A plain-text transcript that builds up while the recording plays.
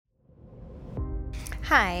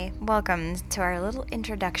Hi, welcome to our little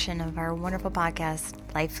introduction of our wonderful podcast,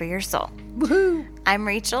 Life for Your Soul. Woohoo! I'm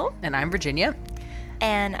Rachel. And I'm Virginia.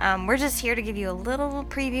 And we're just here to give you a little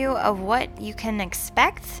preview of what you can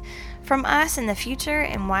expect from us in the future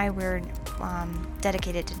and why we're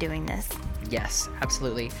dedicated to doing this. Yes,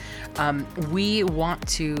 absolutely. We want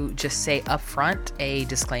to just say up front a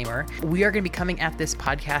disclaimer. We are going to be coming at this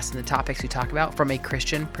podcast and the topics we talk about from a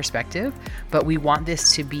Christian perspective, but we want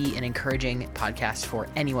this to be an encouraging podcast for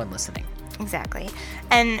anyone listening. Exactly.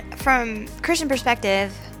 And from Christian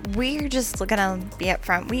perspective, we're just going to be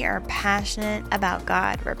upfront. We are passionate about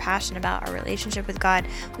God. We're passionate about our relationship with God.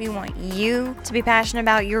 We want you to be passionate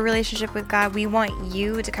about your relationship with God. We want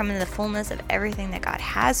you to come into the fullness of everything that God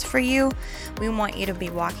has for you. We want you to be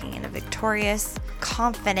walking in a victorious,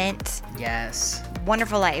 confident, yes,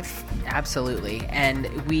 wonderful life. Absolutely. And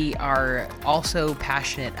we are also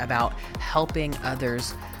passionate about helping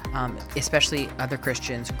others, especially other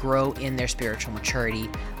Christians, grow in their spiritual maturity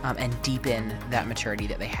and deepen that maturity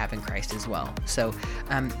that they have in Christ as well. So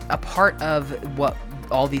a part of what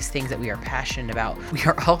all these things that we are passionate about, we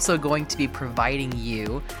are also going to be providing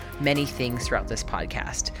you many things throughout this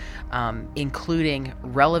podcast, including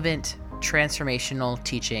relevant transformational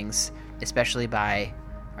teachings, especially by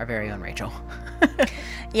our very own Rachel.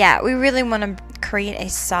 Yeah, we really want to create a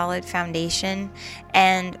solid foundation,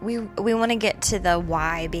 and we want to get to the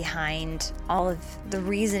why behind all of the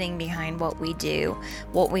reasoning behind what we do,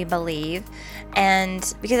 what we believe. And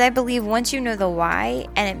because I believe once you know the why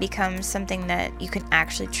and it becomes something that you can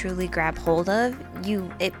actually truly grab hold of,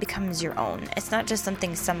 it becomes your own. It's not just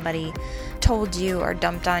something somebody told you or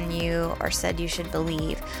dumped on you or said you should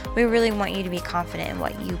believe. We really want you to be confident in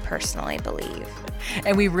what you personally believe.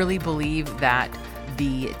 And we really believe that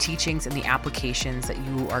the teachings and the applications that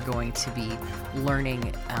you are going to be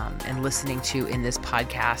learning and listening to in this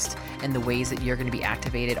podcast and the ways that you're going to be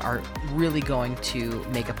activated are really going to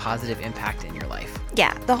make a positive impact in your life.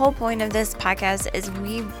 Yeah, the whole point of this podcast is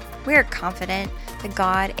we're confident that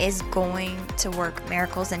God is going to work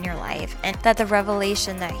miracles in your life, and that the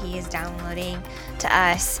revelation that He is downloading to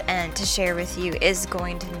us and to share with you is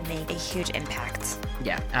going to make a huge impact.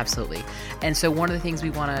 Yeah, absolutely. And so one of the things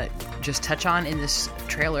we want to just touch on in this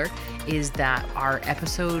trailer is that our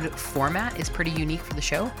episode format is pretty unique for the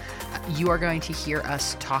show. You are going to hear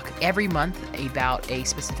us talk every month about a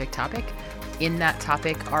specific topic. In that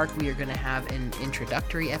topic arc, we are going to have an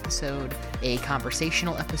introductory episode, a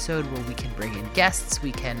conversational episode where we can bring in guests.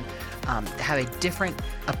 We can have a different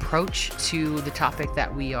approach to the topic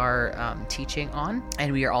that we are teaching on.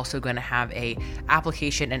 And we are also going to have a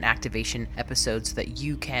application and activation episode so that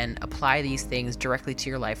you can apply these things directly to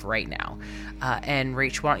your life right now. And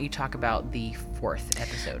Rach, why don't you talk about the fourth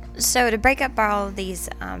episode? So to break up all of these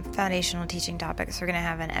foundational teaching topics, we're going to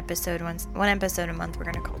have one episode a month we're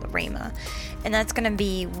going to call the Rhema. And that's going to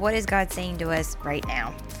be, what is God saying to us right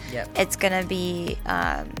now? Yep. It's going to be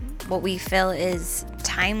what we feel is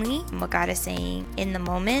timely, what God is saying in the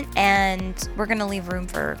moment. And we're going to leave room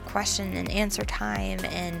for question and answer time,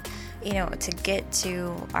 and to get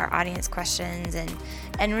to our audience questions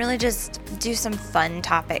and really just do some fun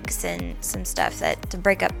topics and some stuff to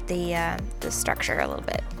break up the structure a little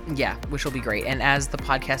bit. Yeah, which will be great. And as the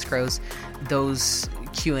podcast grows, those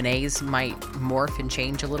Q&As might morph and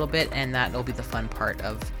change a little bit, and that will be the fun part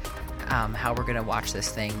of how we're going to watch this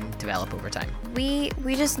thing develop over time. We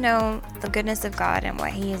just know the goodness of God and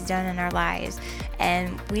what He has done in our lives,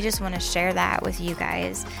 and we just want to share that with you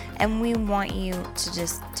guys, and we want you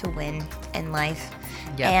to win in life.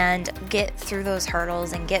 Yep. And get through those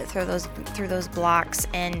hurdles and get through those blocks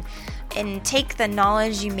and take the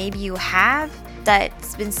knowledge you have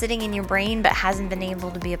that's been sitting in your brain but hasn't been able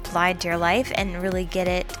to be applied to your life, and really get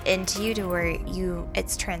it into you to where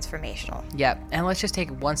it's transformational. Yep. And let's just take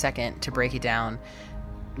 1 second to break it down.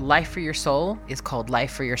 Life for Your Soul is called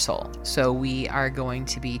Life for Your Soul. So we are going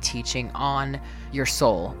to be teaching on your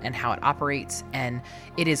soul and how it operates, and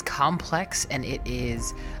it is complex, and it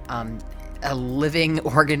is a living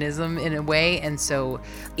organism in a way. And so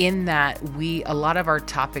in that, a lot of our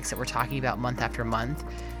topics that we're talking about month after month,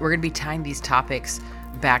 we're going to be tying these topics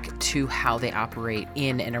back to how they operate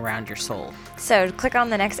in and around your soul. So click on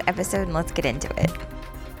the next episode and let's get into it.